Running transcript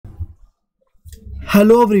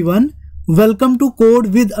Hello everyone, welcome to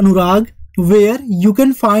Code with Anurag, where you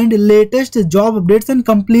can find latest job updates and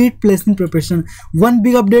complete placement preparation. One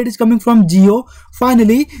big update is coming from Jio.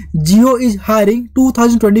 Finally, Jio is hiring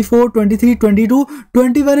 2024, 23, 22,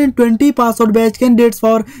 21 and 20 password batch candidates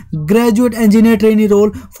for graduate engineer trainee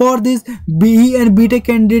role. For this, BE and BTech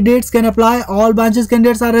candidates can apply. All branches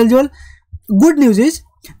candidates are eligible. Good news is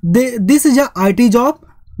this is a IT job,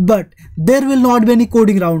 but there will not be any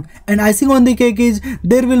coding round, and icing on the cake is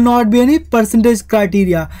there will not be any percentage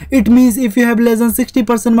criteria. It means if you have less than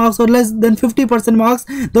 60% marks or less than 50% marks,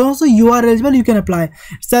 then also you are eligible, you can apply.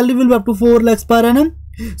 Salary will be up to 4 lakhs per annum.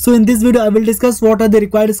 So in this video I will discuss what are the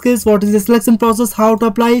required skills, what is the selection process, how to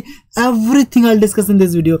apply, everything I'll discuss in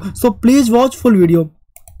this video. So please watch full video.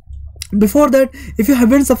 Before that, if you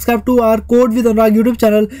haven't subscribed to our Code with Anurag YouTube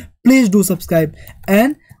channel, please do subscribe.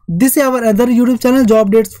 And this is our other YouTube channel,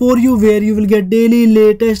 Job Dates for You, where you will get daily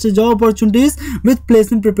latest job opportunities with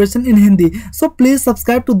placement preparation in Hindi. So please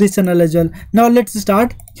subscribe to this channel as well. Now let's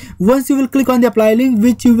start. Once you will click on the apply link,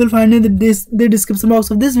 which you will find in the description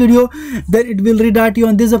box of this video, then it will redirect you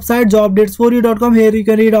on this website, jobdates4you.com. Here you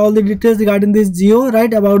can read all the details regarding this Jio,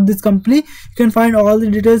 right, about this company. You can find all the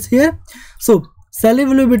details here. So salary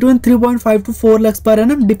will be between 3.5 to 4 lakhs per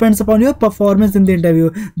annum, depends upon your performance in the interview.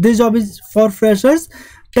 This job is for freshers.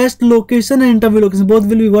 Test location and interview location both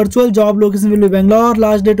will be virtual. Job location will be Bangalore.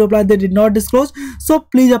 Last date to apply they did not disclose, so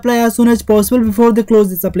please apply as soon as possible before they close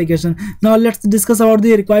this application. Now let's discuss about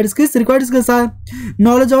the required skills. Required skills are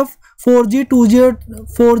knowledge of 4G,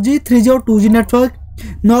 2G, 3G or 2G network,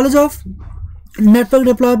 knowledge of network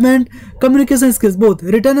deployment, communication skills both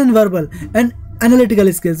written and verbal, and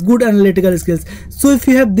analytical skills, good analytical skills. So if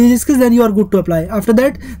you have these skills, then you are good to apply. After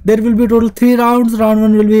that, there will be total 3 rounds. Round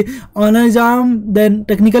 1 will be online exam, then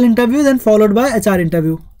technical interview, then followed by HR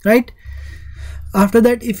interview, right? After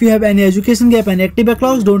that, if you have any education gap, any active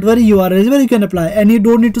backlogs, don't worry, you are eligible, you can apply, and you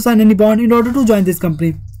don't need to sign any bond in order to join this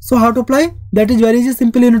company. So how to apply? That is very easy.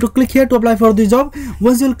 Simply you need to click here to apply for this job.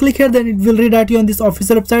 Once you will click here, then it will redirect you on this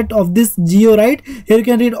official website of this Jio, right? Here you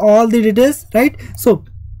can read all the details, right? So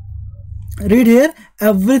read here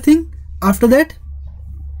everything. After that,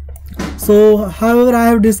 so however I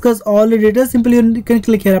have discussed all the details, simply you can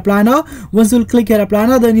click here apply now. Once you will click here apply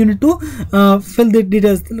now, then you need to fill the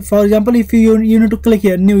details. For example, if you need to click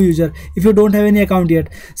here new user if you don't have any account yet.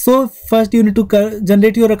 So first you need to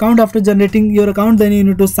generate your account. After generating your account, then you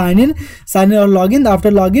need to sign in or login. After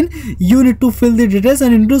login, you need to fill the details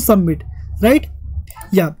and you need to submit, right?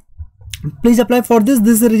 Yeah, please apply for this.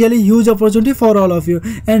 This is a really huge opportunity for all of you.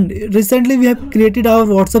 And recently we have created our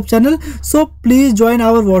WhatsApp channel, so please join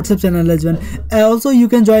our WhatsApp channel as well. Also you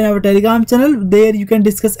can join our Telegram channel. There you can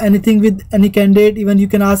discuss anything with any candidate. Even you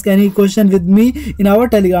can ask any question with me in our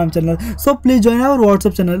Telegram channel. So please join our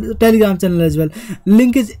WhatsApp channel, Telegram channel as well.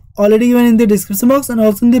 Link is already given in the description box and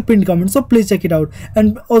also in the pinned comment, so please check it out.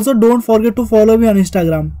 And also don't forget to follow me on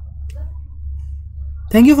Instagram.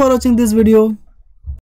 Thank you for watching this video.